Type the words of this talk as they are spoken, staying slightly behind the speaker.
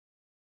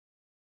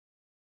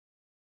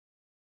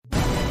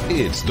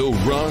It's the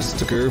Ross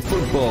Tucker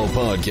Football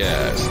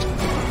Podcast.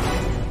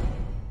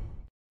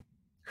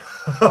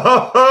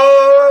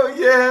 Oh,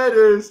 yeah, it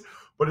is.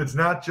 But it's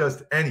not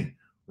just any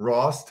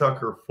Ross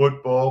Tucker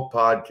Football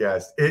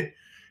Podcast. It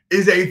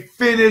is a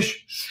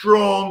Finish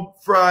Strong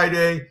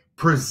Friday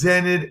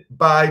presented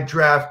by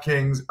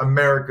DraftKings,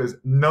 America's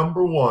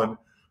 #1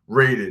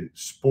 rated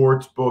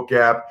sportsbook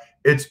app.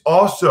 It's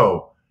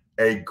also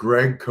a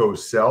Greg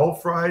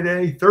Cosell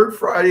Friday, third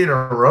Friday in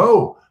a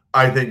row.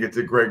 I think it's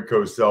a Greg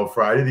Cosell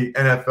Friday, the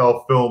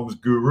NFL films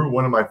guru,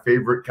 one of my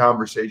favorite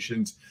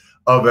conversations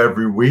of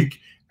every week.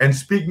 And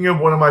speaking of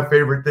one of my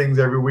favorite things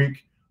every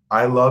week,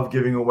 I love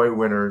giving away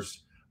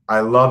winners. I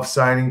love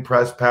signing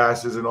press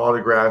passes and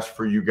autographs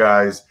for you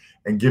guys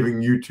and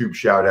giving YouTube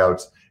shout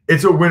outs.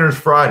 It's a Winners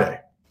Friday.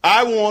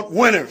 I want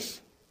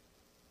winners.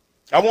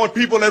 I want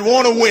people that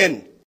want to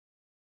win.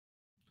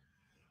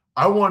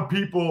 I want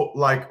people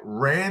like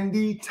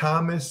Randy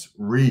Thomas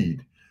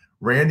Reed.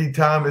 Randy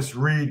Thomas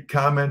Reed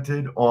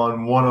commented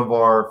on one of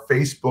our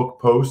Facebook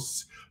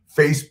posts,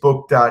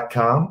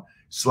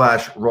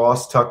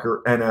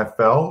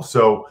 facebook.com/RossTuckerNFL.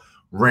 So,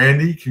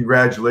 Randy,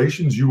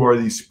 congratulations. You are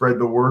the Spread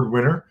the Word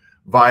winner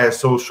via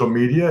social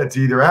media. It's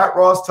either at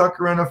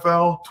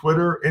RossTuckerNFL,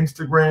 Twitter,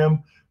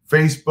 Instagram,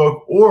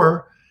 Facebook,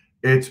 or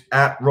it's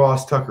at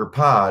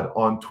RossTuckerPod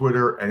on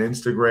Twitter and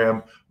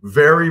Instagram.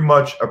 Very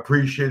much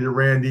appreciated,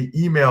 Randy.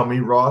 Email me,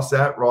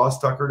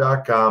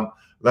 ross@rosstucker.com.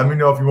 Let me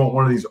know if you want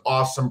one of these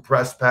awesome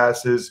press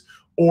passes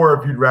or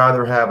if you'd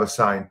rather have a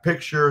signed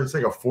picture. It's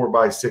like a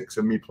 4x6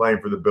 of me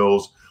playing for the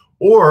Bills,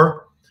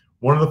 or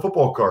one of the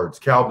football cards,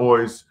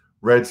 Cowboys,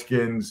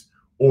 Redskins,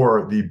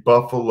 or the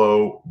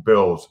Buffalo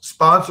Bills.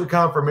 Sponsor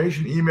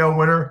confirmation email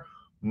winner,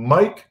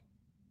 Mike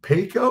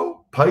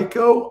Paiko?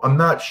 I'm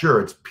not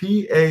sure. It's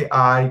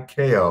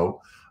Paiko.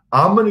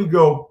 I'm going to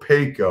go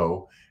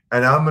Paiko,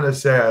 and I'm going to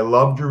say I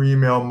loved your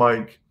email,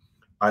 Mike.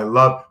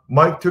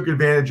 Mike took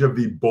advantage of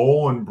the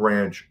Bowl and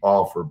Branch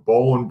offer,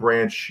 Bowl and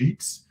Branch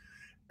sheets,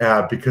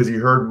 because he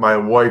heard my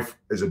wife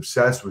is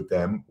obsessed with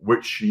them,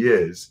 which she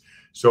is.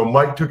 So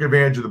Mike took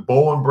advantage of the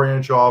Bowl and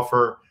Branch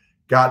offer,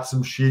 got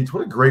some sheets.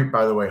 What a great,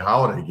 by the way,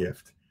 holiday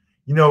gift.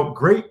 You know,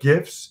 great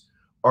gifts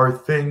are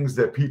things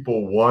that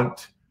people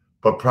want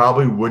but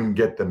probably wouldn't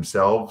get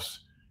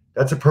themselves.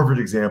 That's a perfect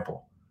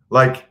example.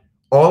 Like,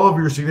 all of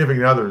your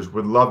significant others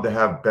would love to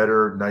have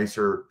better,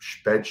 nicer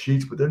bed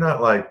sheets, but they're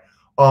not like,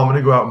 oh, I'm going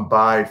to go out and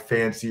buy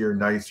fancier,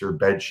 nicer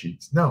bed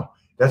sheets. No,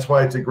 that's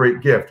why it's a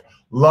great gift.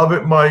 Love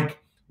it, Mike.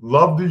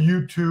 Love the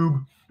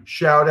YouTube.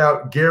 Shout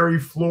out Gary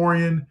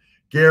Florian.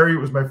 Gary, it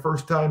was my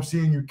first time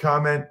seeing you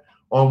comment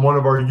on one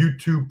of our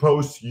YouTube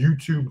posts,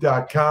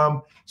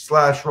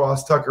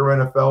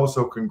 youtube.com/RossTuckerNFL.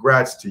 So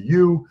congrats to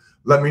you.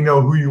 Let me know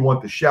who you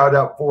want the shout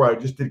out for. I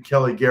just did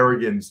Kelly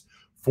Garrigan's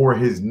for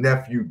his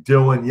nephew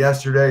Dylan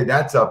yesterday.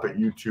 That's up at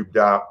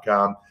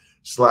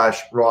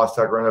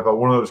youtube.com/RossTuckerNFL.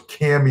 One of those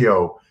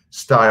cameo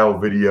style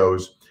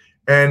videos.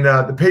 And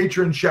the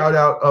patron shout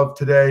out of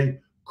today,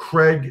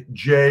 Craig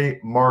J.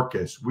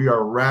 Marcus. We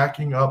are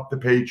racking up the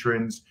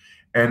patrons,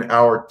 and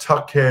our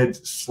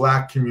Tuckheads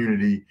Slack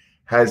community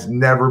has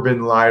never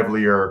been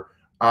livelier.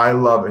 I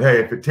love it. Hey,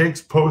 if it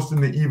takes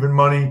posting the even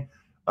money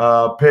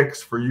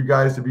picks for you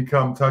guys to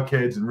become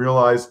Tuckheads and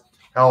realize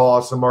how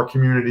awesome our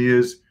community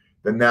is,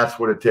 then that's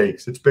what it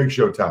takes. It's Big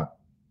Show time.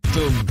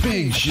 The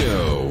Big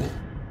Show.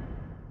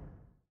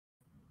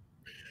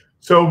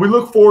 So we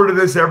look forward to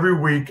this every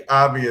week,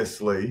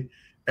 obviously,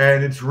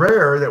 and it's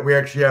rare that we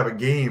actually have a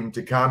game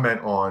to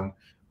comment on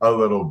a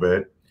little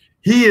bit.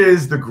 He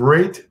is the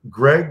great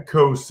Greg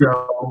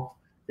Cosell,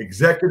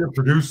 executive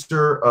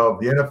producer of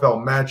the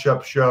NFL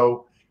Matchup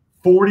Show,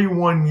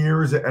 41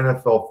 years at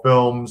NFL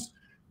Films.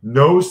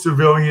 No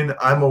civilian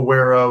I'm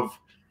aware of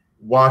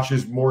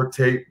watches more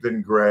tape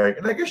than Greg.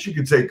 And I guess you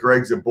could say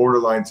Greg's a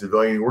borderline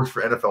civilian. He works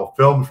for NFL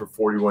Films for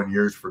 41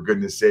 years, for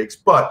goodness sakes.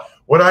 But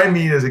what I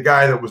mean is a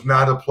guy that was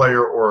not a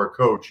player or a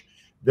coach.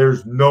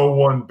 There's no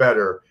one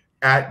better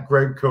at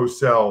Greg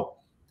Cosell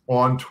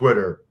on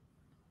Twitter.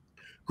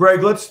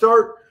 Greg, let's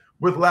start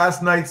with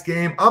last night's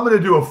game. I'm going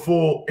to do a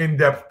full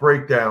in-depth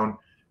breakdown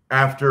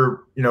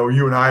after,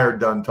 you and I are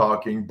done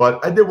talking.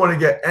 But I did want to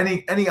get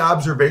any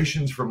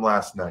observations from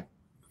last night.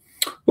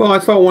 Well, I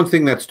thought one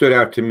thing that stood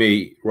out to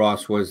me,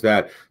 Ross, was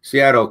that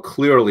Seattle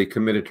clearly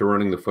committed to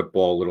running the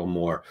football a little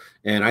more.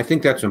 And I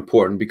think that's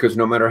important because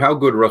no matter how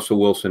good Russell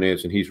Wilson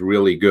is, and he's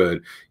really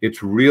good,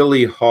 it's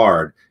really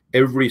hard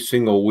every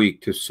single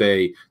week to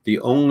say the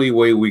only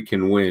way we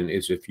can win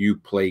is if you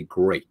play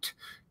great.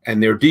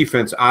 And their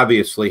defense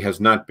obviously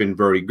has not been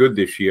very good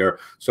this year.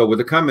 So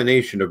with a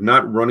combination of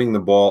not running the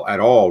ball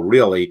at all,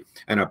 really,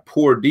 and a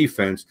poor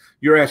defense,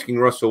 you're asking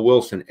Russell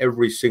Wilson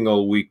every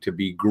single week to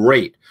be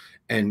great.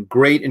 And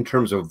great in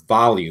terms of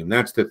volume.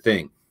 That's the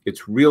thing.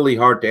 It's really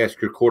hard to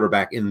ask your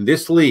quarterback in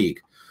this league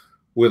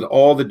with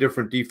all the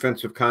different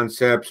defensive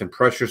concepts and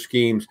pressure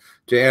schemes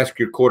to ask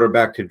your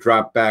quarterback to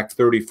drop back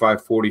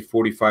 35, 40,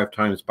 45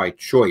 times by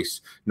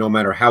choice, no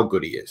matter how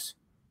good he is.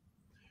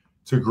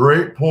 It's a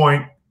great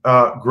point,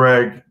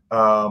 Greg.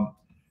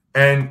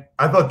 And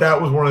I thought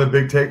that was one of the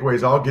big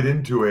takeaways. I'll get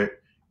into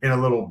it in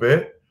a little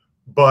bit.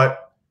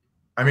 But,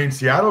 I mean,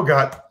 Seattle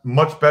got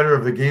much better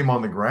of the game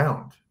on the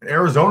ground.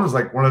 Arizona's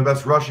like one of the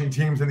best rushing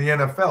teams in the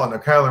NFL. Now,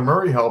 Kyler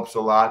Murray helps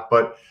a lot,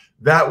 but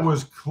that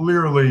was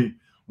clearly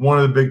one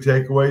of the big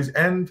takeaways.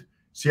 And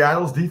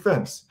Seattle's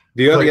defense.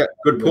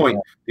 Good point.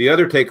 The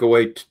other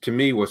takeaway to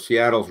me was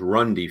Seattle's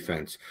run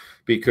defense,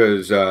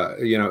 because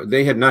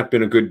they had not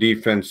been a good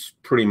defense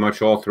pretty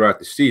much all throughout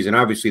the season.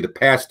 Obviously, the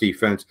pass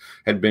defense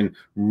had been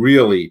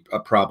really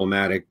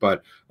problematic,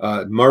 but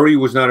Murray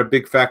was not a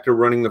big factor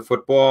running the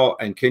football,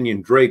 and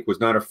Kenyon Drake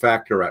was not a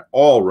factor at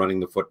all running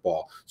the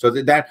football. So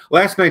that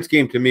last night's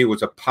game to me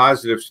was a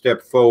positive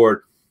step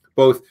forward,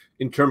 both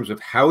in terms of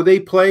how they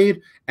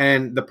played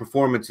and the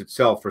performance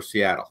itself for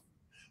Seattle.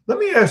 Let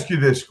me ask you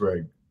this,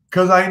 Greg,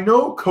 because I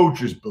know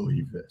coaches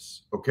believe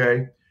this,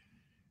 okay?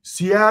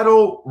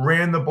 Seattle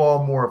ran the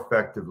ball more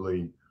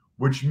effectively,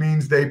 which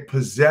means they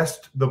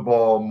possessed the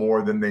ball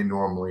more than they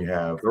normally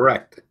have.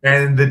 Correct.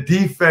 And the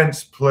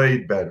defense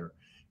played better.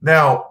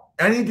 Now,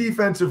 any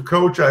defensive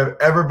coach I've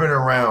ever been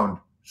around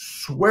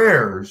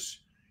swears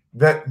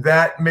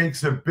that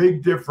makes a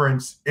big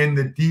difference in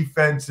the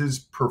defense's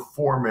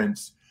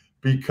performance,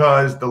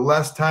 because the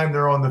less time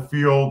they're on the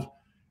field,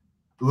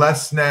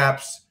 less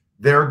snaps,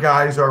 their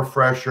guys are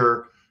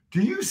fresher.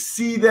 Do you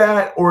see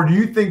that, or do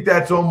you think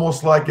that's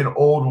almost like an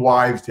old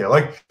wives' tale?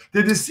 Like,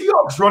 did the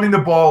Seahawks running the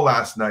ball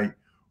last night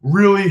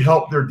really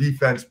help their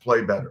defense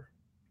play better?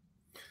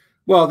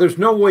 Well, there's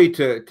no way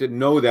to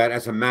know that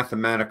as a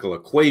mathematical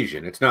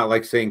equation. It's not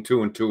like saying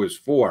 2 and 2 is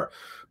 4.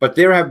 But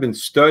there have been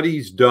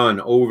studies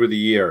done over the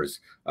years,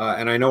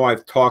 and I know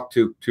I've talked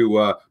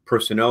to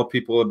personnel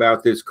people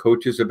about this,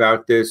 coaches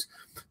about this,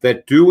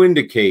 that do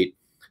indicate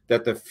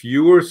that the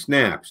fewer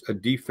snaps a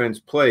defense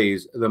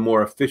plays, the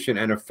more efficient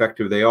and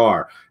effective they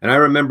are. And I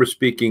remember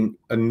speaking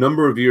a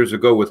number of years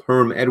ago with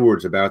Herm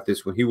Edwards about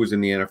this when he was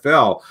in the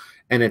NFL.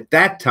 And at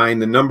that time,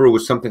 the number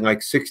was something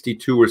like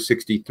 62 or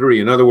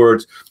 63. In other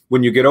words,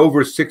 when you get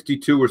over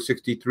 62 or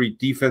 63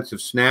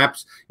 defensive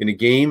snaps in a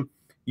game,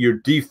 your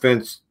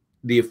defense,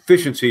 the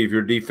efficiency of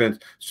your defense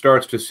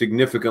starts to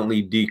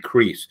significantly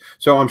decrease.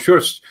 So I'm sure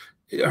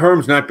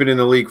Herm's not been in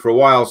the league for a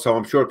while, so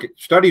I'm sure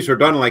studies are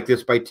done like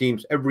this by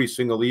teams every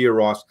single year,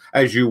 Ross,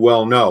 as you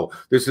well know.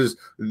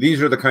 These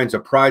are the kinds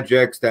of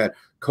projects that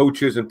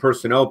coaches and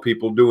personnel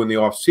people do in the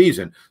off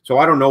season. So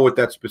I don't know what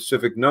that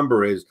specific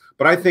number is,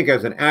 but I think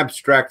as an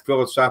abstract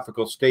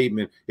philosophical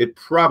statement, it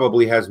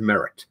probably has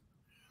merit.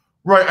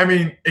 Right. I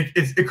mean,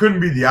 it couldn't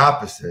be the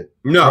opposite.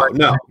 No, right?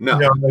 no.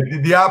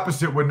 The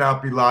opposite would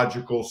not be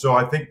logical. So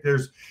I think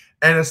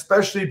and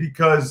especially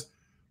because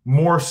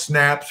more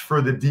snaps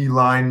for the D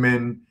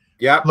linemen.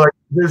 Yeah. Like,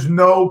 there's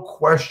no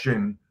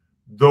question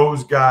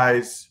those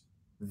guys,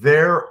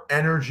 their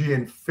energy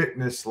and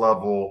fitness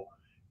level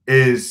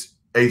is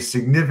a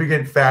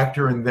significant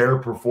factor in their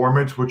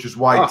performance, which is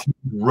why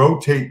teams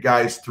rotate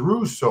guys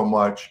through so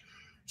much.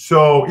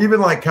 So even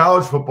like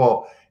college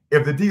football,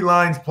 if the D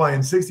line's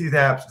playing 60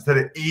 snaps instead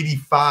of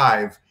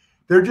 85,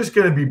 they're just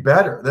going to be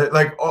better.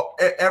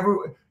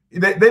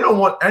 They don't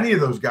want any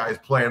of those guys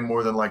playing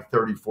more than like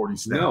 30, 40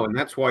 snaps. No, and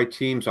that's why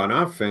teams on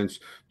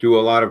offense do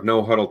a lot of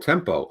no-huddle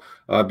tempo,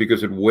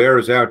 because it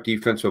wears out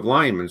defensive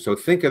linemen. So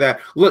think of that.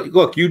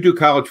 Look, you do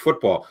college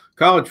football.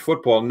 College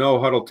football,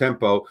 no-huddle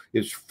tempo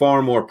is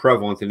far more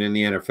prevalent than in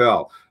the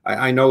NFL.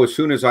 I know as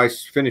soon as I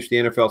finish the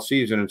NFL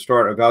season and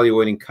start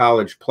evaluating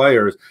college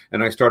players,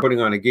 and I start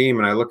putting on a game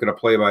and I look at a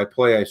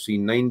play-by-play, I see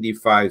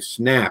 95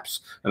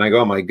 snaps. And I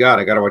go, oh, my God,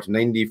 I got to watch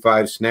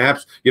 95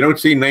 snaps. You don't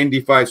see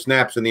 95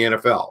 snaps in the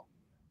NFL.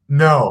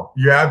 No,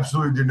 you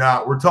absolutely do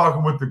not. We're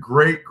talking with the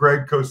great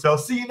Greg Cosell.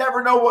 See, you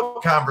never know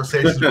what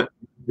conversations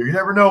you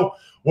never know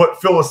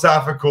what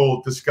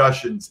philosophical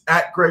discussions.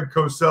 At Greg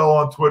Cosell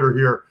on Twitter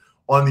here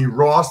on the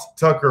Ross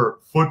Tucker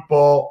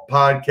Football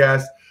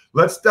Podcast.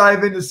 Let's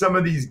dive into some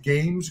of these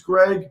games,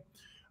 Greg.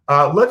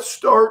 Let's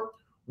start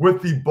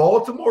with the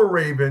Baltimore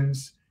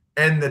Ravens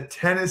and the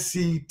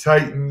Tennessee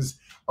Titans,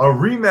 a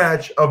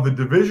rematch of the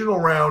divisional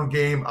round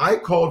game I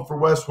called for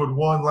Westwood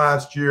 1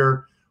 last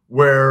year,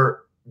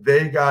 where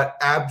they got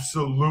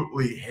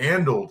absolutely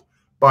handled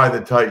by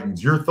the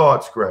Titans. Your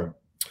thoughts, Greg?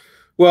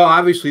 Well,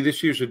 obviously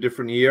this year's a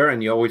different year,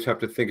 and you always have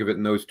to think of it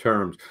in those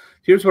terms.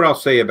 Here's what I'll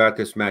say about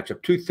this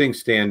matchup. Two things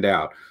stand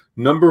out.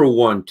 Number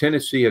one,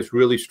 Tennessee has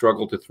really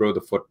struggled to throw the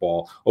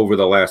football over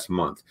the last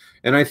month.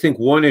 And I think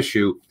one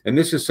issue, and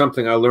this is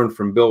something I learned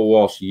from Bill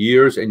Walsh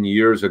years and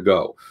years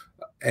ago,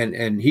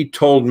 and he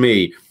told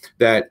me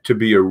that to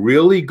be a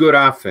really good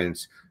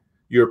offense,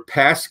 your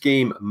pass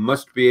game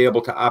must be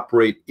able to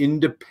operate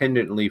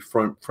independently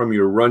from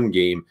your run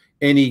game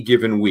any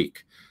given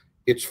week.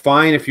 It's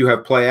fine if you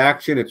have play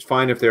action. It's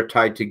fine if they're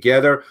tied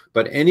together.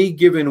 But any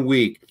given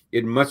week,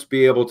 it must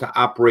be able to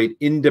operate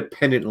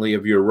independently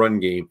of your run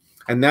game.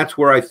 And that's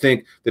where I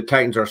think the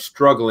Titans are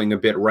struggling a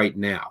bit right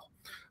now.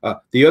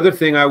 The other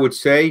thing I would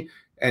say,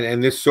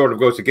 and this sort of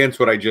goes against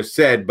what I just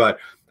said, but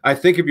I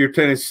think if you're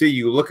Tennessee,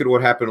 you look at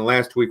what happened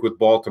last week with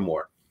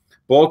Baltimore.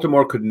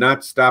 Baltimore could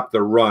not stop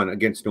the run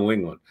against New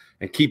England.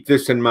 And keep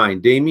this in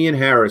mind. Damian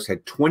Harris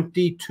had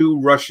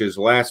 22 rushes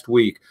last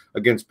week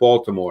against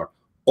Baltimore.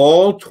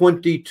 All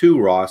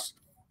 22, Ross,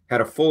 had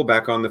a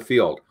fullback on the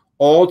field.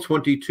 All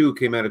 22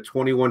 came out of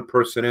 21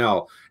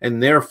 personnel,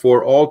 and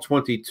therefore all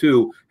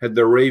 22 had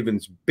the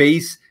Ravens'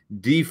 base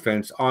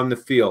defense on the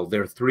field.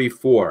 They're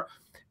 3-4.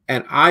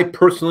 And I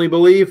personally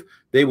believe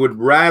they would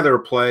rather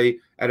play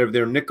out of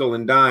their nickel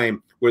and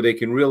dime where they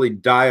can really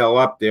dial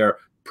up their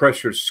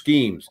pressure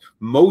schemes.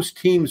 Most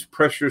teams'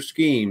 pressure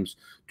schemes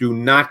do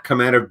not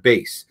come out of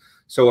base.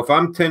 So if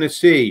I'm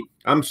Tennessee,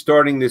 I'm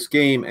starting this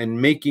game and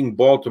making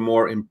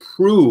Baltimore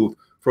improve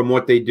from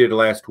what they did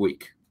last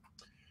week.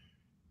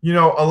 You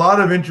know, a lot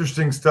of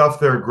interesting stuff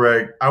there,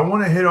 Greg. I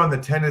want to hit on the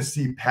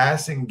Tennessee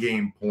passing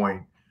game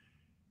point.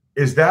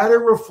 Is that a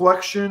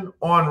reflection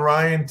on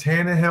Ryan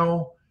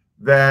Tannehill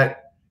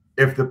that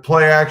if the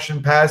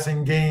play-action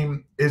passing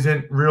game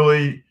isn't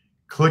really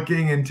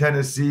clicking in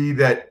Tennessee,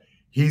 that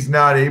he's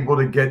not able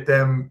to get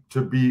them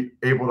to be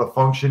able to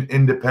function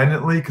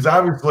independently? Because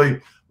obviously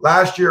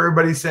last year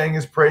everybody's saying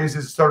his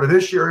praises. Start of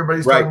this year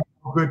everybody's talking about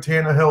how good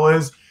Tannehill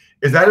is.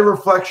 Is that a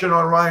reflection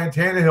on Ryan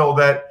Tannehill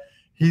that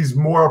he's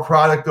more a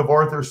product of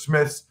Arthur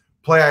Smith's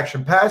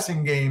play-action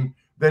passing game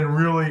than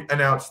really an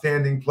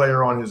outstanding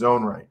player on his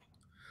own right?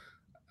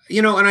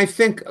 You know, and I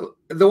think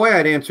the way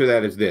I'd answer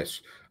that is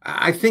this.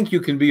 I think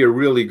you can be a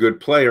really good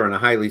player in a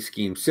highly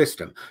schemed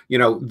system. You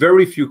know,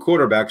 very few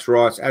quarterbacks,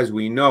 Ross, as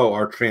we know,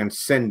 are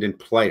transcendent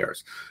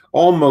players.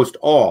 Almost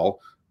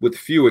all, with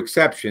few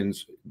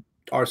exceptions,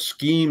 are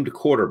schemed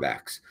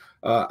quarterbacks.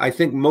 I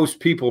think most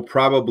people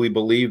probably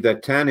believe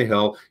that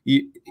Tannehill,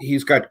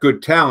 he's got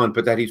good talent,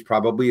 but that he's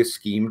probably a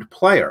schemed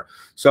player.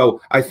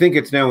 So I think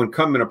it's now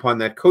incumbent upon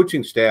that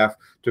coaching staff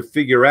to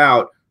figure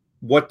out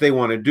what they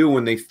want to do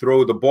when they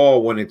throw the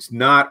ball when it's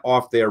not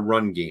off their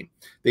run game.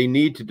 They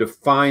need to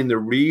define the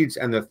reads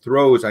and the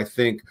throws, I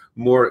think,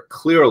 more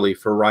clearly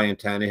for Ryan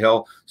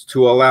Tannehill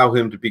to allow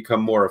him to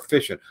become more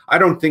efficient. I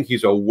don't think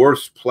he's a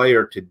worse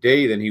player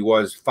today than he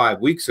was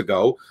 5 weeks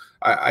ago.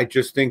 I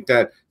just think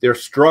that they're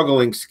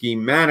struggling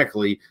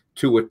schematically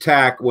to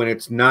attack when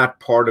it's not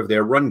part of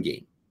their run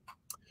game.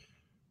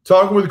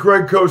 Talking with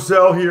Greg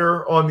Cosell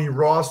here on the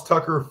Ross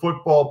Tucker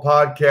Football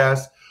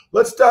Podcast.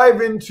 Let's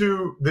dive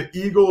into the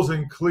Eagles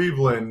in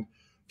Cleveland,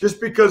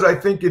 just because I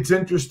think it's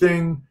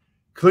interesting.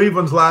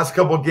 Cleveland's last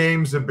couple of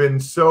games have been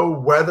so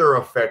weather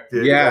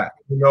affected. Yeah.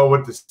 You know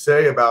what to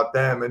say about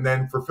them. And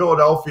then for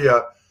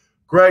Philadelphia,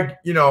 Greg,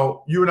 you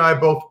know, you and I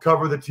both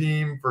cover the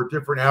team for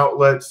different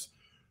outlets.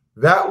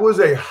 That was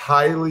a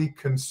highly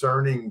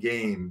concerning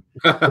game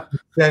in the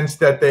sense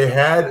that they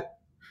had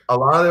a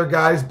lot of their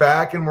guys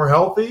back and were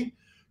healthy.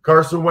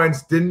 Carson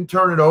Wentz didn't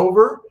turn it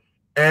over,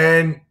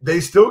 and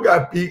they still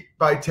got beat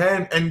by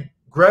 10. And,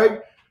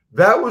 Greg,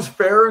 that was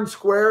fair and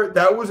square.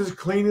 That was as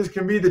clean as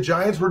can be. The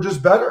Giants were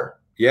just better.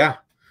 Yeah.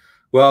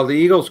 Well, the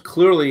Eagles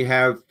clearly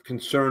have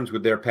concerns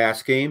with their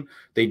pass game.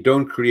 They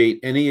don't create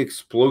any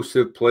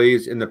explosive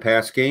plays in the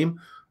pass game.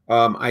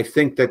 I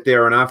think that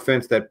they're an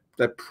offense that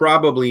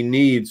probably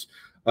needs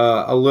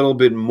a little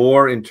bit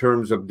more in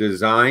terms of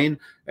design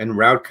and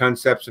route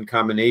concepts and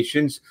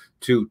combinations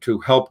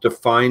to help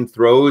define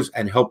throws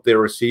and help their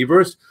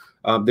receivers.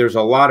 There's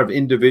a lot of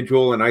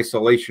individual and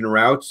isolation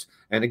routes.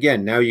 And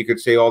again, now you could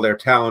say all their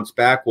talent's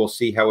back. We'll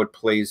see how it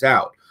plays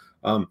out.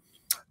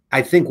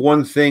 I think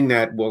one thing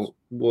that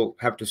we'll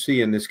have to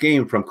see in this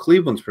game from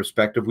Cleveland's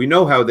perspective, we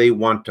know how they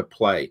want to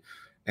play.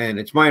 And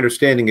it's my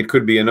understanding it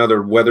could be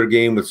another weather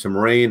game with some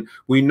rain.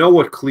 We know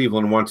what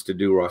Cleveland wants to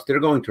do, Ross. They're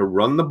going to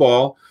run the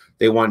ball.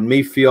 They want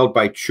Mayfield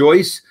by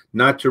choice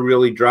not to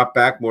really drop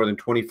back more than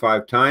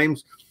 25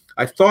 times.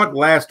 I thought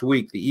last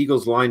week the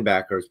Eagles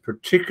linebackers,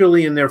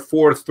 particularly in their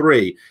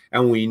 4-3,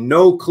 and we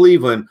know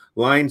Cleveland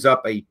lines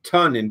up a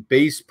ton in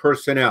base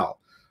personnel.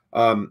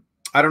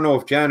 I don't know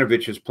if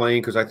Janovich is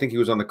playing because I think he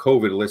was on the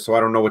COVID list, so I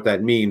don't know what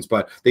that means.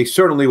 But they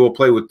certainly will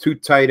play with 2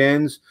 tight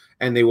ends,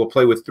 and they will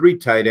play with 3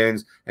 tight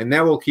ends, and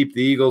that will keep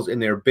the Eagles in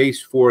their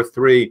base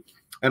 4-3.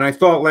 And I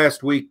thought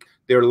last week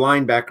their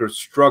linebackers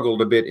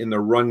struggled a bit in the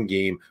run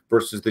game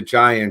versus the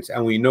Giants,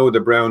 and we know the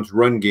Browns'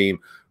 run game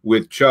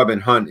with Chubb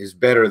and Hunt is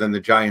better than the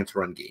Giants'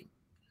 run game.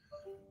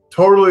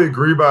 Totally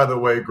agree, by the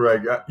way,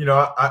 Greg. You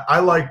know, I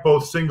like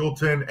both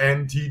Singleton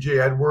and TJ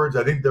Edwards.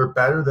 I think they're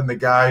better than the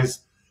guys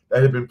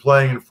that have been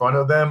playing in front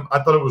of them. I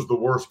thought it was the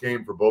worst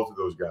game for both of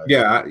those guys.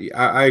 Yeah,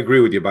 I agree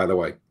with you, by the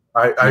way.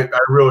 I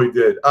really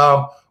did.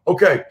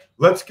 Okay,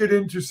 let's get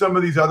into some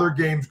of these other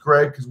games,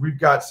 Greg, because we've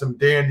got some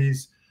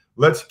dandies.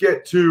 Let's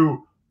get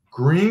to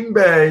Green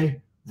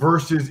Bay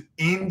versus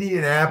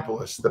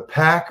Indianapolis, the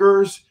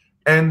Packers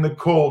and the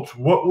Colts.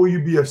 What will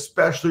you be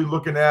especially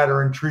looking at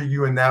or intrigue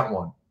you in that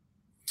one?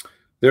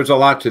 There's a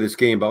lot to this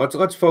game, but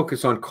let's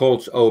focus on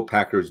Colts O,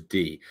 Packers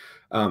D.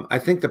 I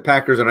think the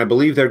Packers, and I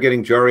believe they're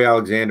getting Jari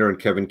Alexander and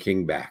Kevin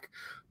King back.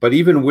 But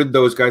even with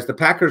those guys, the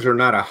Packers are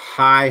not a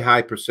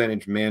high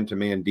percentage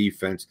man-to-man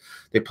defense.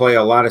 They play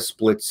a lot of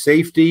split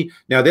safety.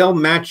 Now, they'll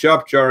match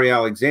up Jari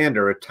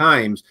Alexander at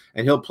times,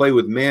 and he'll play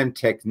with man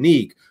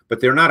technique,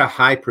 but they're not a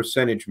high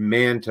percentage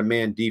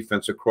man-to-man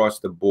defense across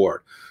the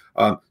board.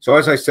 So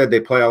as I said,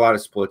 they play a lot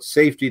of split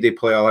safety. They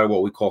play a lot of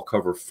what we call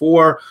cover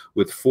 4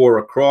 with 4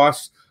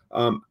 across.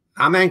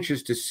 I'm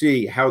anxious to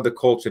see how the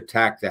Colts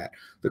attack that.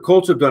 The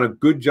Colts have done a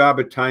good job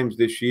at times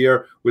this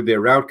year with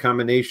their route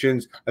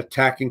combinations,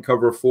 attacking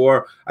cover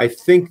 4. I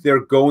think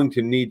they're going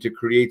to need to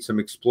create some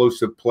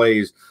explosive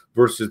plays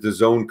versus the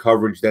zone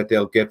coverage that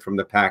they'll get from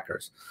the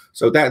Packers.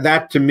 So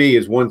that to me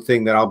is one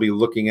thing that I'll be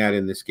looking at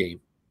in this game.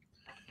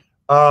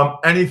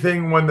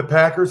 Anything when the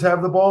Packers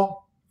have the ball?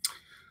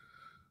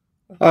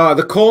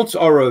 The Colts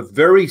are a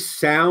very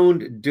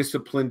sound,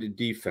 disciplined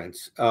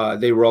defense.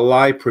 They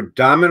rely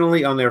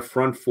predominantly on their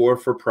front 4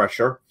 for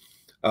pressure.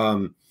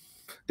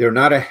 They're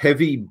not a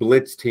heavy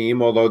blitz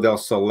team, although they'll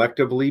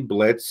selectively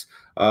blitz,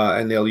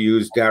 and they'll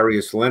use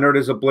Darius Leonard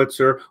as a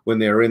blitzer. When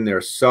they're in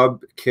their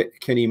sub,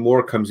 Kenny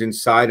Moore comes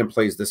inside and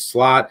plays the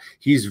slot.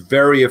 He's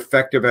very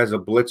effective as a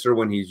blitzer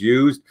when he's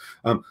used.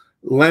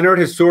 Leonard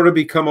has sort of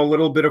become a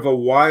little bit of a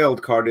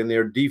wild card in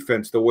their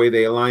defense, the way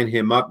they line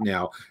him up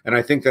now. And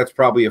I think that's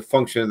probably a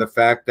function of the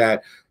fact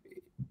that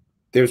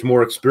there's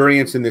more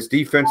experience in this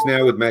defense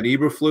now with Matt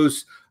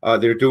Eberflus.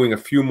 They're doing a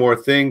few more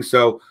things.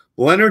 So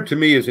Leonard, to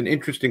me, is an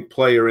interesting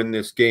player in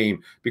this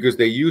game because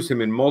they use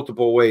him in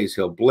multiple ways.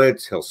 He'll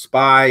blitz, he'll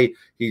spy.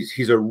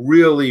 He's a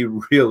really,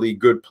 really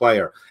good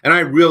player. And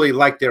I really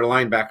like their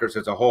linebackers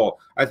as a whole.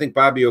 I think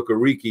Bobby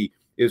Okereke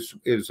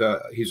he's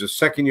a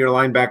second-year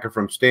linebacker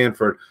from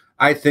Stanford.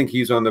 I think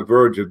he's on the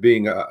verge of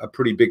being a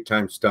pretty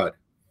big-time stud.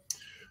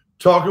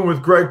 Talking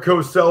with Greg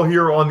Cosell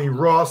here on the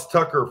Ross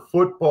Tucker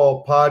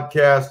Football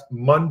Podcast,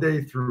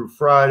 Monday through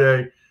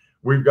Friday.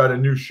 We've got a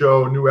new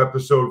show, new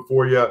episode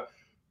for you.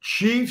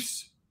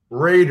 Chiefs,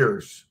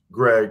 Raiders,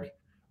 Greg.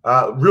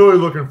 Really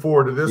looking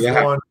forward to this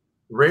one.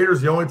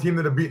 Raiders, the only team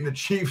that have beaten the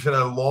Chiefs in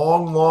a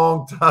long,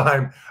 long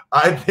time.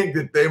 I think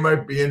that they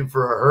might be in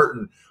for a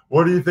hurting.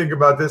 What do you think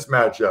about this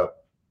matchup?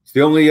 It's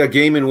the only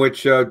game in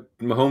which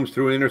Mahomes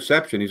threw an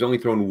interception. He's only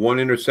thrown 1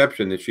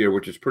 interception this year,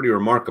 which is pretty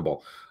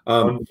remarkable.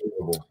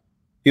 Unbelievable.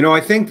 You know, I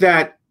think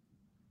that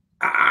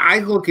I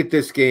look at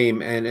this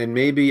game, and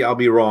maybe I'll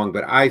be wrong,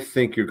 but I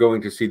think you're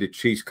going to see the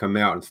Chiefs come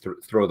out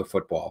and throw the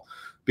football.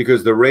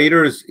 Because the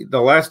Raiders,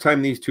 the last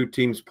time these two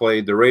teams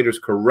played, the Raiders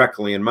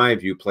correctly, in my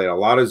view, played a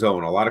lot of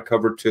zone, a lot of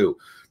cover 2.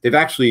 They've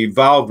actually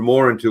evolved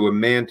more into a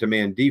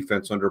man-to-man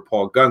defense under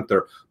Paul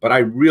Gunther, but I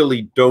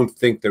really don't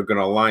think they're going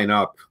to line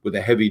up with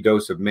a heavy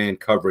dose of man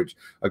coverage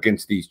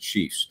against these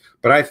Chiefs.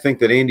 But I think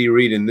that Andy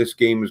Reid in this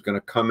game is going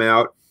to come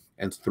out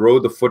and throw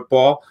the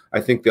football.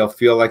 I think they'll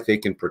feel like they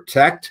can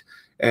protect,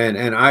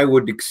 and I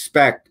would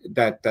expect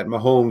that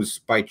Mahomes,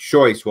 by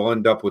choice, will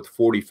end up with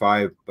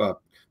 45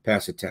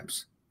 pass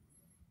attempts.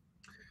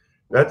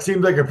 That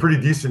seems like a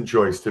pretty decent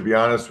choice, to be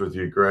honest with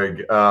you,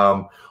 Greg.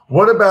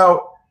 What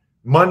about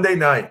Monday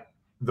night,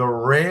 the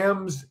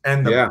Rams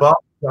and the Bucs?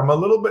 I'm a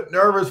little bit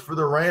nervous for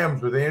the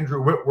Rams with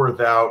Andrew Whitworth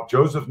out,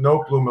 Joseph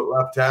Noteboom at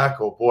left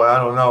tackle. Boy, I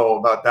don't know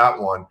about that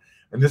one.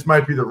 And this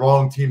might be the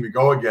wrong team to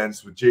go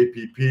against with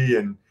JPP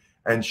and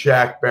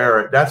Shaq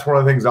Barrett. That's one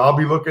of the things I'll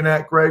be looking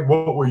at, Greg.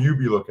 What will you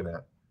be looking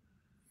at?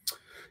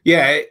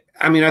 Yeah,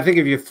 I mean, I think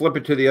if you flip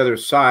it to the other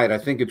side, I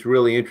think it's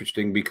really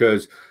interesting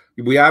because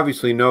we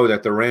obviously know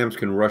that the Rams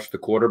can rush the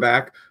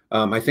quarterback.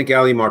 I think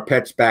Ali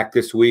Marpet's back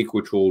this week,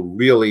 which will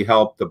really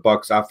help the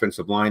Bucs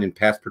offensive line in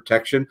pass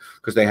protection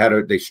because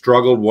they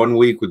struggled 1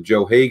 week with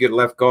Joe Haig at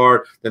left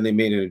guard. Then they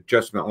made an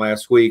adjustment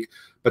last week.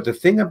 But the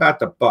thing about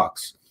the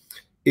Bucs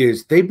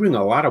is they bring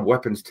a lot of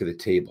weapons to the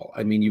table.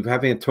 I mean, you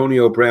have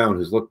Antonio Brown,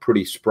 who's looked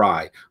pretty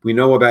spry. We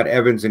know about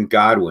Evans and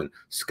Godwin.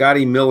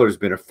 Scotty Miller's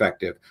been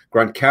effective.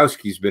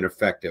 Gronkowski's been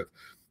effective.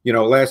 You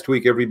know, last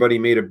week everybody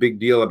made a big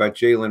deal about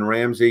Jalen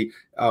Ramsey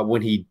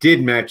when he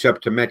did match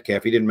up to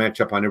Metcalf. He didn't match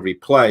up on every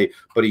play,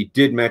 but he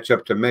did match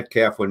up to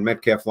Metcalf when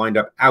Metcalf lined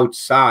up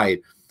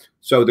outside.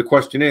 So the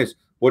question is,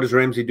 what does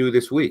Ramsey do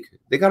this week?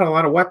 They got a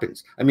lot of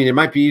weapons. I mean, it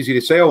might be easy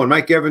to say, oh, when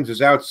Mike Evans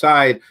is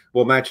outside,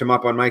 we'll match him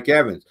up on Mike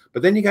Evans.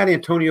 But then you got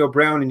Antonio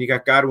Brown and you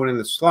got Godwin in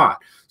the slot.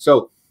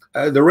 So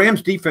the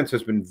Rams defense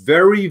has been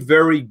very,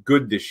 very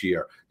good this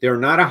year. They're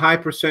not a high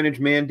percentage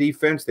man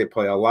defense. They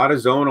play a lot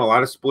of zone, a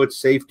lot of split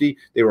safety.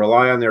 They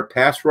rely on their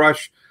pass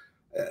rush.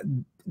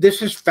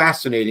 This is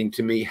fascinating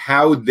to me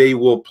how they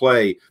will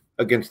play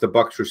against the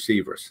Bucs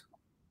receivers.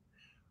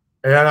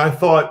 And I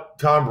thought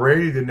Tom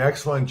Brady did an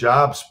excellent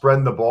job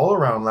spreading the ball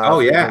around last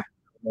week.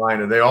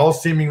 And they all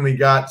seemingly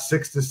got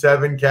 6 to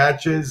 7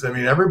 catches. I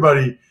mean,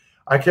 everybody –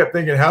 I kept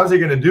thinking, how's he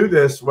going to do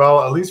this?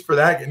 Well, at least for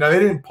that. Now, they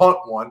didn't punt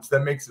once.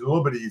 That makes it a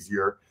little bit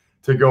easier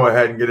to go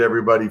ahead and get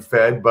everybody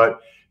fed.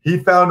 But he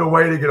found a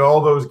way to get all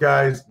those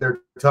guys their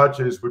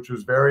touches, which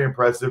was very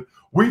impressive.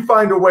 We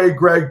find a way,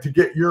 Greg, to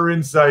get your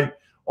insight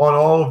on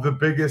all of the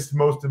biggest,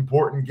 most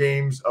important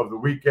games of the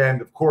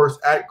weekend. Of course,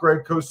 at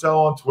Greg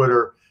Cosell on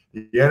Twitter,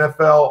 the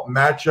NFL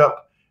matchup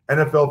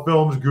NFL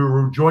Films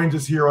guru, joins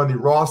us here on the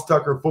Ross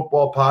Tucker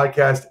Football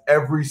Podcast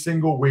every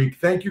single week.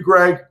 Thank you,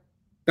 Greg.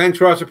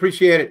 Thanks, Ross.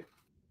 Appreciate it.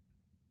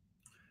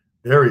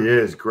 There he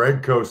is,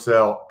 Greg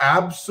Cosell.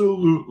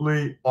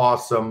 Absolutely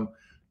awesome,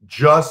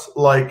 just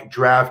like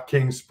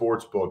DraftKings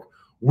Sportsbook.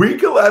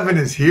 Week 11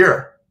 is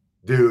here,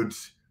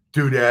 dudes,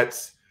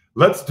 dudettes.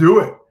 Let's do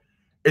it.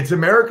 It's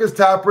America's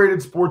top-rated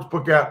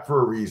sportsbook app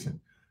for a reason.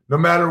 No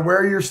matter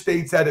where your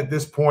state's at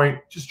this point,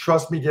 just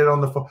trust me, get it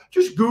on the phone.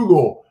 Just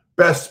Google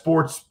best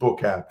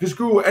sportsbook app. Just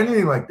Google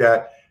anything like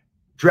that.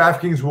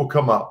 DraftKings will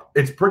come up.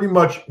 It's pretty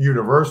much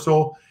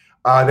universal.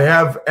 They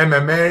have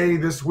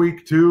MMA this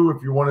week, too,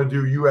 if you want to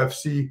do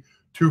UFC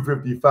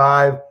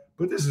 255.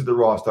 But this is the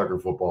Ross Tucker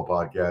Football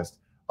Podcast.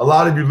 A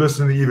lot of you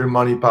listen to the Even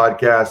Money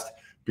Podcast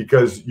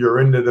because you're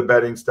into the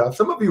betting stuff.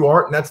 Some of you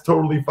aren't, and that's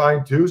totally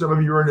fine, too. Some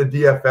of you are into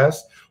DFS.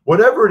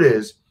 Whatever it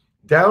is,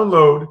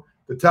 download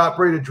the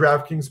top-rated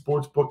DraftKings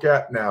Sportsbook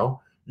app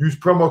now. Use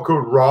promo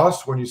code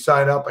ROSS when you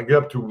sign up and get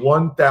up to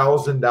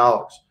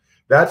 $1,000.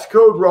 That's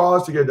code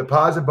ROSS to get a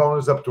deposit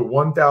bonus up to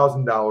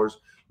 $1,000.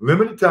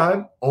 Limited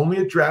time, only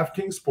at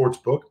DraftKings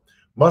Sportsbook.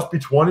 Must be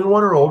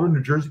 21 or older,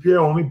 New Jersey, PA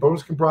only.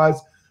 Bonus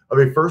comprised of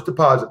a first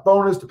deposit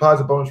bonus.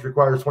 Deposit bonus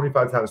requires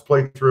 25 times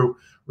playthrough.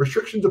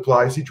 Restrictions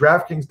apply. See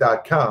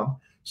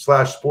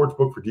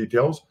DraftKings.com/sportsbook for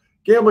details.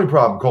 Gambling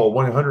problem, call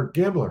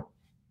 1-800-GAMBLER.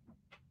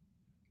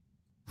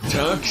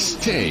 Tuck's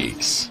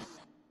Takes.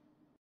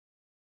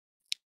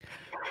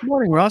 Good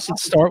morning, Ross.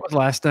 Let's start with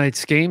last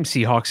night's game.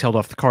 Seahawks held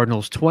off the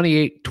Cardinals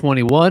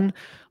 28-21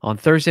 on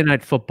Thursday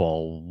Night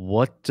Football.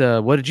 What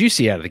did you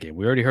see out of the game?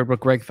 We already heard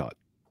what Greg thought.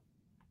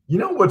 You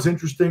know what's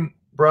interesting,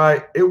 Bri?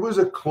 It was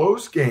a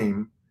close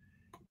game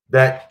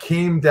that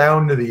came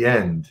down to the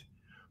end,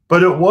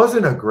 but it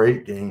wasn't a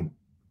great game.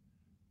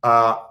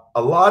 A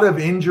lot of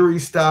injury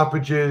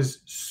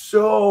stoppages,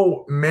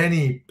 so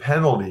many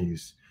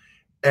penalties,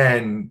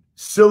 and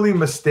silly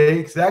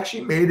mistakes. It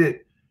actually made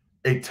it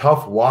a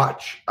tough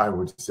watch, I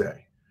would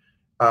say.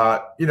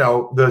 The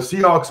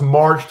Seahawks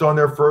marched on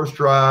their first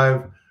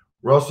drive.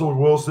 Russell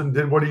Wilson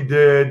did what he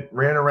did,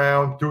 ran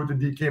around, threw it to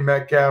DK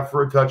Metcalf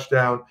for a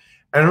touchdown.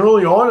 And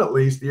early on, at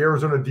least, the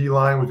Arizona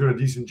D-line was doing a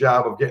decent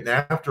job of getting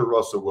after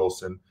Russell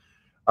Wilson.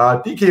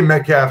 DK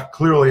Metcalf,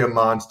 clearly a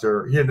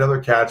monster. He had another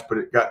catch, but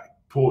it got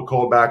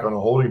called back on a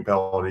holding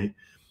penalty.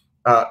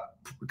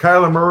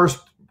 Kyler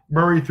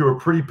Murray threw a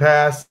pretty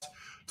pass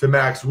to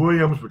Max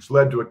Williams, which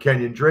led to a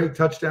Kenyon Drake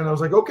touchdown. I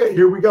was like, okay,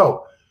 here we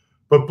go.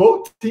 But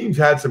both teams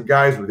had some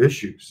guys with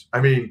issues.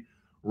 I mean,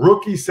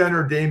 rookie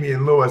center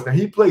Damian Lewis. Now,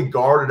 he played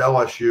guard at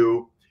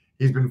LSU.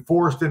 He's been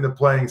forced into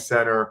playing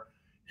center.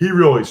 He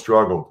really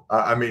struggled.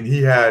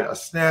 He had a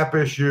snap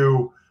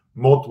issue,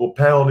 multiple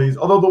penalties.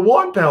 Although the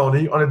one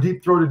penalty on a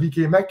deep throw to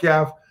DK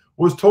Metcalf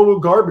was total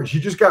garbage. He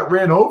just got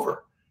ran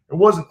over. It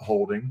wasn't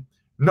holding.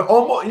 No,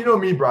 almost, you know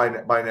me,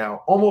 Brian, by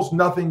now. Almost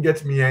nothing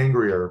gets me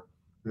angrier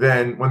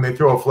than when they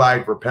throw a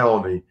flag for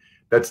penalty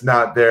that's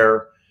not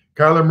there.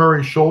 Kyler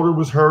Murray's shoulder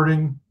was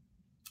hurting.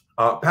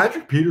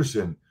 Patrick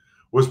Peterson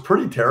was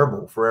pretty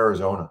terrible for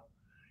Arizona.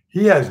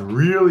 He has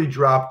really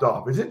dropped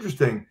off. It's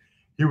interesting.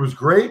 He was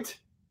great.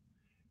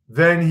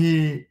 Then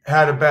he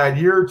had a bad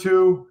year or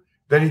two.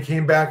 Then he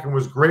came back and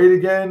was great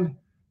again.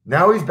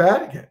 Now he's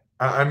bad again.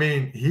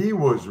 He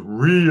was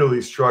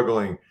really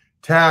struggling,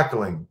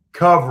 tackling,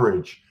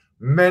 coverage,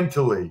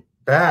 mentally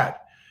bad.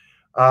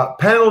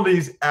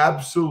 Penalties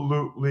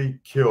absolutely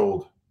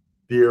killed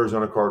the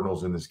Arizona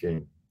Cardinals in this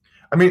game.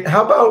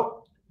 How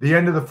about the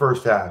end of the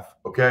first half,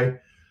 okay?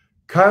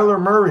 Kyler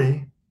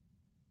Murray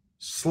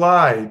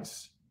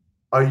slides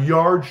a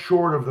yard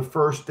short of the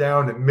first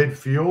down at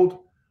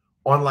midfield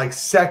on like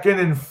 2nd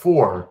and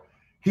 4.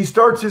 He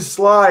starts his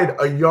slide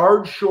a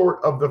yard short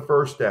of the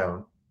first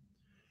down.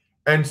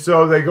 And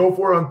so they go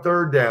for it on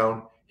 3rd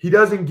down. He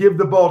doesn't give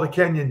the ball to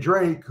Kenyon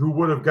Drake, who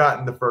would have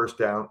gotten the first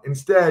down.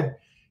 Instead,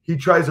 he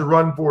tries to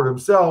run for it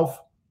himself,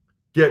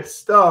 gets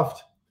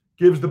stuffed,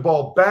 gives the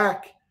ball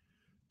back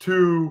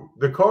to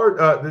the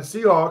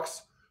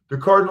Seahawks. The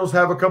Cardinals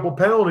have a couple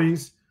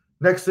penalties.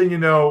 Next thing you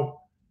know,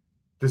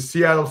 the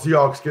Seattle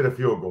Seahawks get a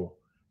field goal.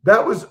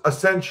 That was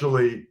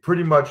essentially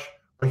pretty much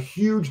a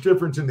huge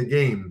difference in the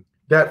game,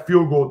 that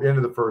field goal at the end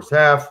of the first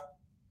half.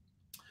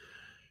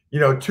 2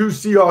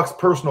 Seahawks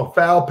personal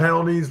foul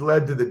penalties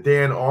led to the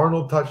Dan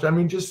Arnold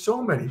touchdown. Just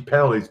so many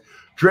penalties.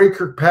 Drake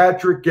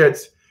Kirkpatrick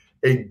gets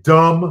a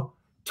dumb,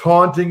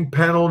 taunting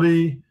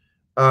penalty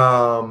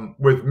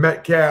with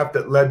Metcalf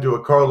that led to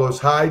a Carlos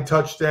Hyde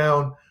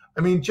touchdown.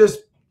 Just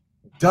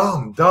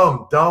dumb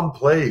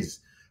plays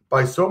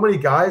by so many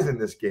guys in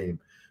this game.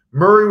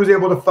 Murray was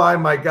able to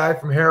find my guy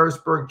from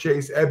Harrisburg,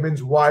 Chase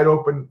Edmonds, wide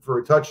open for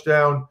a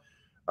touchdown.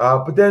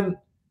 But then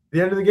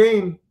the end of the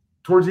game,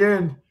 towards the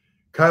end,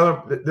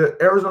 the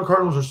Arizona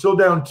Cardinals are still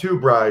down 2,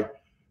 Bri.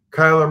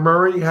 Kyler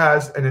Murray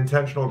has an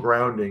intentional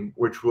grounding,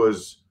 which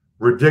was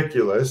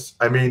ridiculous.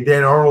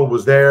 Dan Arnold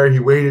was there. He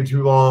waited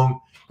too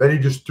long. Then he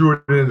just threw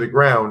it into the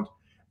ground.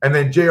 And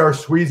then J.R.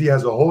 Sweezy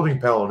has a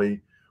holding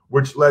penalty,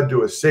 which led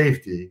to a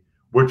safety,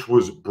 which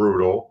was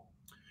brutal.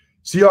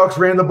 Seahawks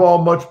ran the ball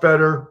much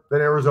better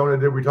than Arizona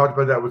did. We talked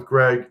about that with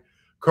Greg.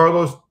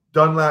 Carlos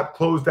Dunlap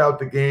closed out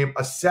the game.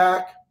 A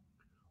sack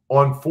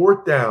on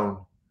 4th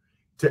down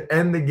to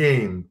end the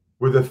game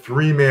with a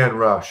 3-man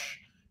rush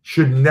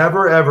should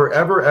never, ever,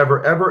 ever,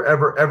 ever, ever,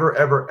 ever, ever,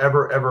 ever,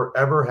 ever, ever,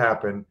 ever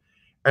happen.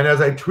 And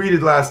as I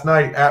tweeted last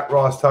night at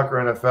Ross Tucker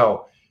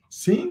NFL,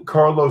 seeing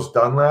Carlos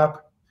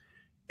Dunlap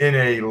in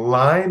a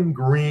lime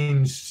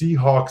green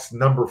Seahawks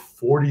number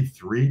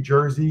 43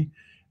 jersey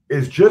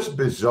is just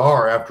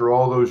bizarre after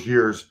all those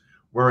years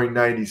wearing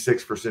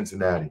 96 for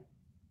Cincinnati.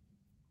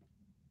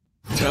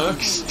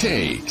 Tuck's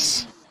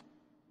Takes.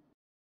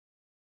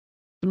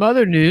 Some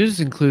other news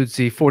includes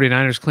the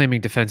 49ers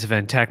claiming defensive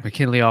end Takk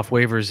McKinley off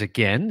waivers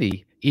again.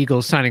 The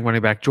Eagles signing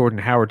running back Jordan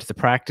Howard to the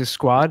practice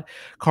squad.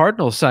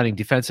 Cardinals signing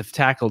defensive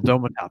tackle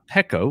Domata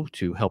Peko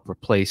to help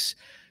replace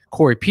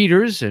Corey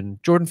Peters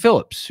and Jordan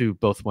Phillips, who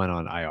both went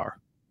on IR.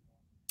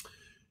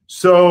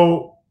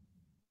 So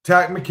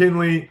Takk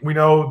McKinley, we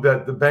know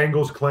that the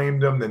Bengals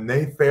claimed him, then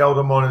they failed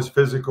him on his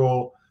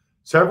physical.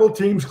 Several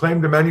teams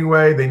claimed him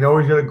anyway. They know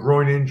he's got a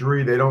groin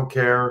injury. They don't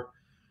care.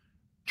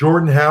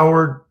 Jordan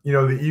Howard,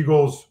 the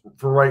Eagles,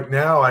 for right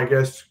now, I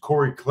guess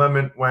Corey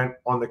Clement went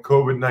on the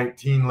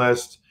COVID-19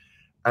 list.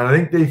 And I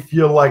think they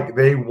feel like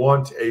they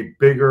want a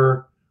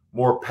bigger,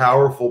 more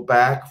powerful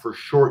back for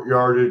short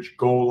yardage,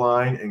 goal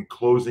line, and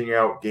closing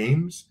out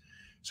games.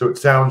 So it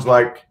sounds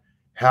like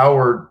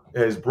Howard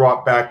has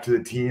brought back to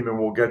the team and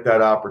will get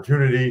that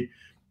opportunity.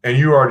 And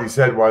you already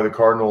said why the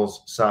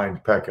Cardinals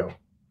signed Peko.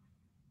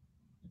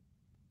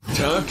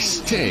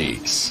 Tuck's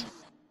Takes.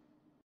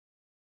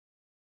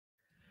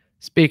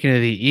 Speaking of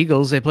the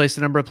Eagles, they placed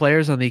a number of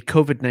players on the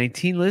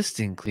COVID-19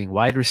 list, including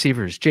wide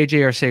receivers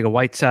J.J.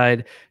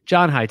 Arcega-Whiteside,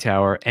 John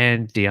Hightower,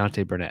 and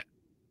Deontay Burnett.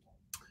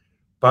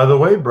 By the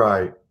way,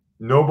 Bri,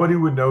 nobody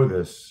would know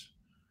this,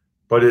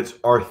 but it's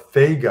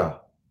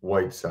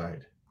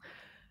Arcega-Whiteside.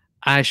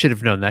 I should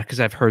have known that because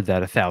I've heard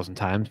that 1,000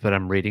 times, but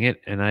I'm reading it,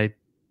 and I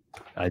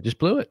just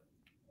blew it.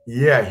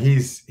 Yeah,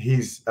 he's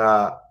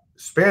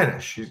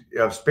Spanish. He's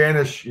of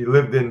Spanish. He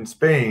lived in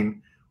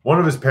Spain. One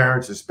of his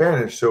parents is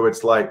Spanish, so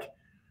it's like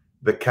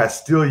the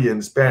Castilian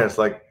Spanish,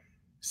 like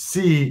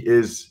C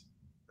is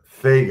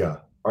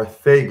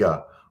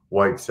Arcega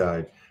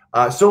Whiteside.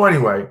 So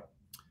anyway,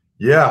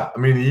 yeah, I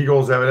mean, the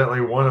Eagles,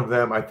 evidently one of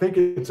them, I think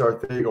it's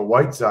Arcega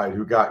Whiteside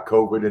who got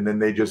COVID, and then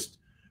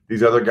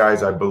these other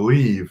guys, I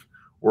believe,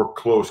 were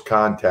close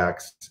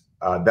contacts.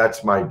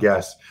 That's my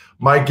guess.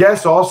 My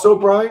guess also,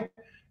 Brian,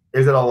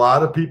 is that a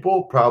lot of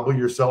people, probably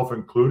yourself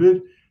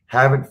included,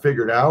 haven't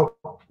figured out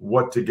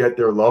what to get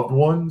their loved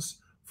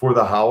ones for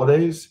the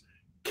holidays.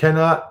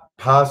 Cannot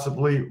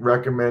possibly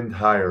recommend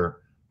higher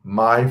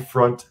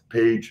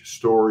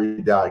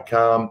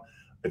myfrontpagestory.com.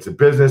 It's a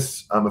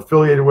business I'm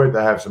affiliated with.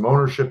 I have some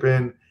ownership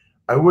in.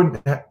 I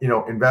wouldn't,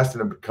 invest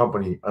in a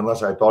company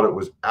unless I thought it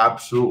was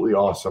absolutely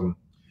awesome.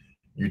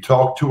 You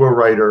talk to a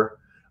writer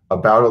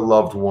about a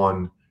loved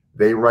one.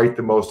 They write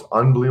the most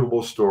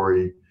unbelievable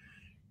story.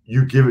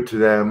 You give it to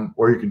them,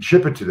 or you can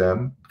ship it to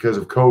them because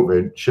of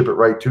COVID, ship it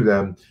right to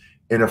them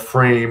in a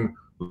frame.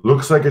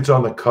 Looks like it's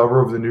on the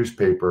cover of the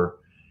newspaper.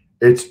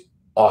 It's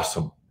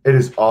awesome. It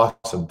is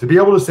awesome. To be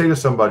able to say to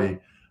somebody,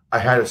 I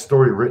had a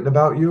story written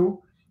about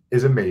you,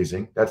 is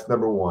amazing. That's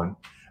number one.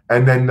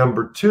 And then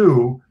number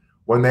two,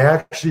 when they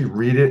actually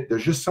read it,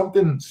 there's just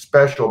something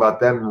special about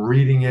them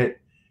reading it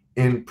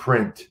in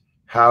print,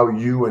 how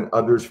you and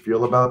others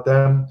feel about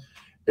them.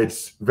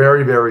 It's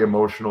very, very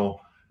emotional.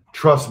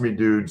 Trust me,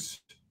 dudes.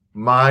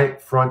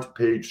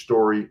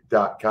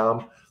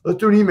 myfrontpagestory.com. Let's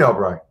do an email,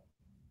 Brian.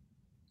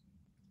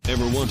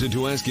 Ever wanted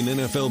to ask an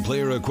NFL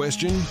player a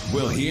question?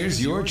 Well,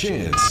 here's your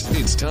chance.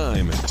 It's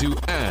time to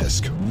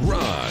Ask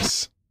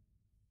Ross.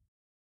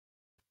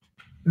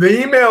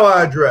 The email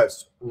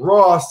address,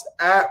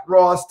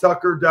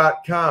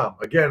 ross@rosstucker.com.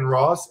 Again,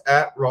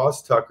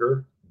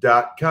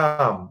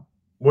 ross@rosstucker.com.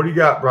 What do you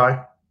got, Brian?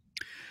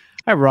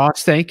 Hi,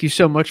 Ross. Thank you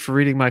so much for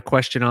reading my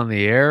question on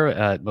the air.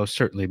 It most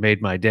certainly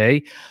made my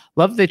day.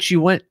 Love that you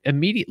went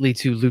immediately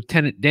to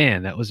Lieutenant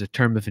Dan. That was a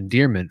term of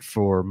endearment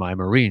for my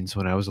Marines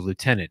when I was a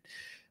lieutenant.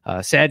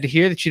 Sad to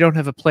hear that you don't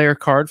have a player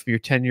card from your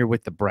tenure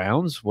with the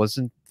Browns.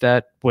 Wasn't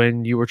that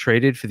when you were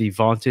traded for the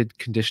vaunted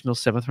conditional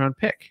 7th-round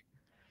pick?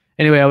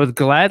 Anyway, I would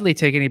gladly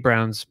take any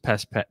Browns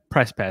press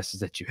passes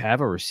that you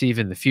have or receive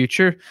in the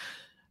future.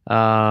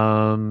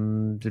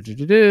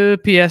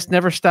 P.S.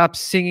 Never stop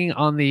singing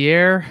on the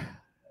air.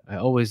 I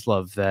always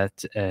love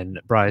that. And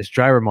Bry's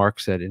dry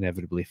remarks that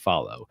inevitably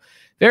follow.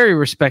 Very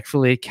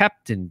respectfully,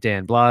 Captain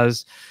Dan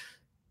Blas,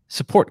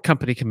 Support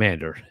Company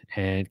Commander.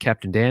 And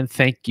Captain Dan,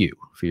 thank you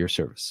for your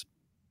service.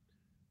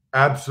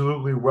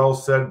 Absolutely well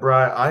said,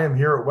 Bry. I am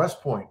here at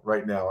West Point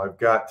right now. I've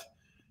got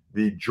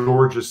the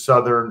Georgia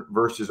Southern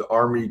versus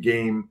Army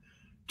game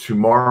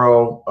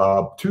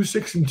tomorrow. 2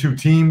 6-2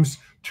 teams,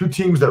 two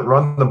teams that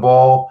run the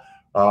ball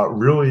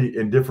really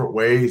in different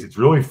ways. It's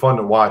really fun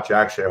to watch,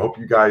 actually. I hope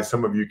you guys,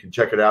 some of you can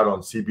check it out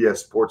on CBS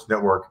Sports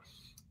Network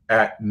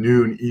at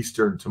noon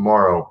Eastern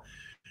tomorrow.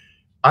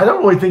 I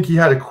don't really think he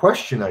had a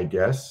question, I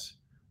guess.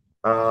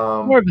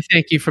 More of a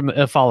thank you from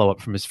a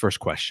follow-up from his first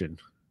question.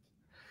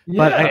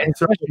 But his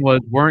question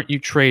was, weren't you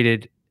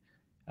traded?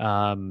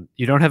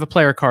 You don't have a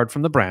player card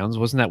from the Browns.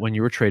 Wasn't that when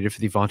you were traded for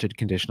the vaunted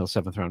conditional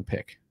 7th-round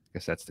pick? I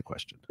guess that's the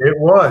question. It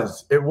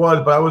was,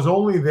 but I was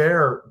only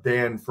there,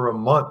 Dan, for a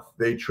month.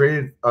 They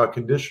traded a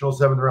conditional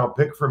 7th-round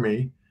pick for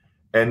me,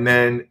 and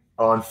then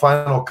on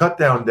final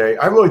cutdown day,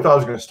 I really thought I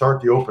was going to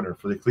start the opener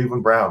for the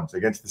Cleveland Browns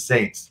against the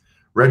Saints.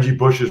 Reggie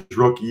Bush's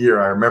rookie year,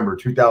 I remember,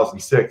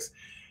 2006.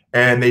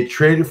 And they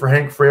traded for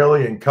Hank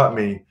Fraley and cut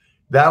me.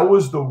 That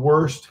was the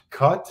worst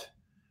cut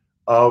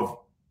of,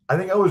 I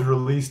think I was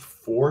released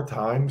 4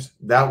 times.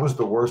 That was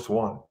the worst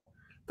one.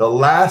 The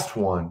last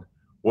one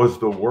was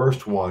the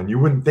worst one. You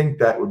wouldn't think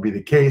that would be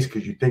the case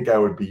because you think I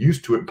would be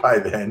used to it by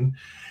then.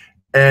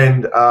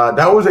 And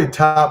that was a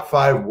top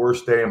 5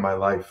 worst day in my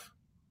life.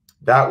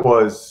 That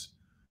was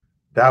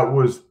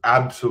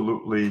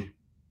absolutely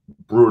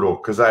brutal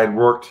because I had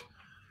worked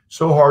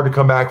so hard to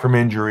come back from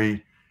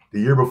injury. The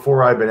year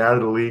before, I'd been out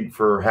of the league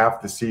for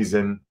half the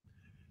season.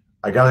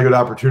 I got a good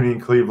opportunity in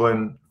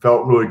Cleveland,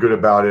 felt really good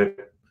about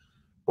it.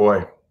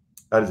 Boy,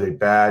 that is a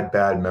bad,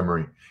 bad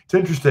memory. It's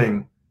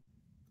interesting,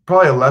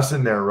 probably a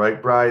lesson there, right,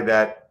 Bri,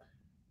 that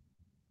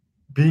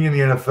being in the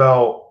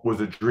NFL was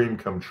a dream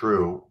come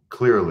true,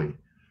 clearly.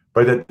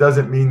 But that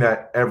doesn't mean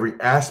that every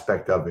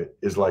aspect of it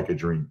is like a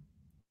dream,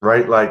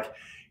 right? Like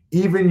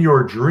even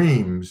your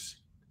dreams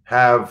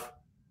have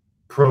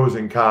pros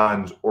and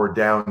cons or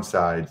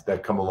downsides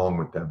that come along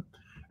with them.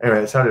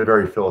 Anyway, it sounded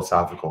very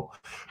philosophical.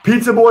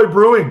 Pizza Boy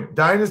Brewing,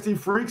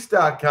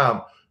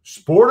 DynastyFreaks.com,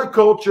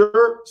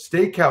 Sporticulture,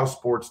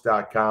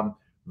 SteakhouseSports.com,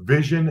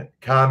 Vision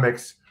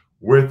Comics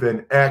with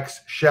an X.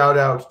 Shout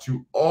out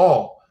to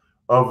all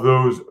of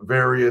those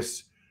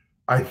various,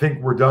 I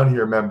think we're done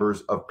here,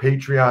 members of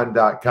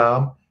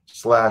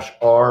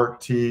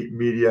Patreon.com/RT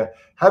Media.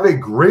 Have a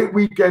great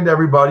weekend,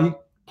 everybody.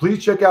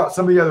 Please check out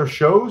some of the other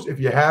shows if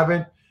you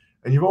haven't.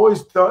 And you've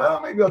always thought, oh,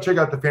 maybe I'll check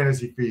out the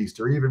Fantasy Feast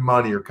or Even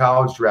Money or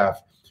College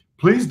Draft.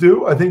 Please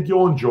do. I think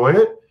you'll enjoy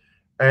it.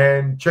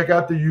 And check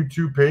out the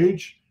YouTube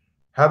page.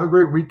 Have a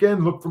great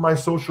weekend. Look for my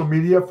social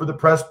media for the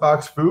Press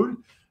Box Food.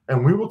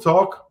 And we will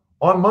talk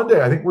on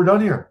Monday. I think we're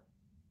done here.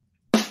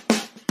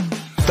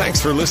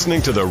 Thanks for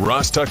listening to the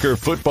Ross Tucker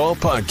Football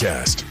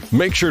Podcast.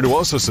 Make sure to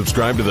also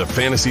subscribe to the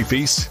Fantasy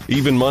Feast,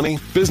 Even Money,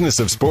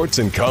 Business of Sports,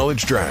 and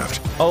College Draft.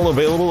 All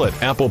available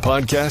at Apple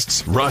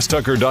Podcasts,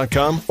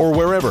 RossTucker.com, or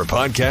wherever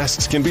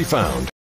podcasts can be found.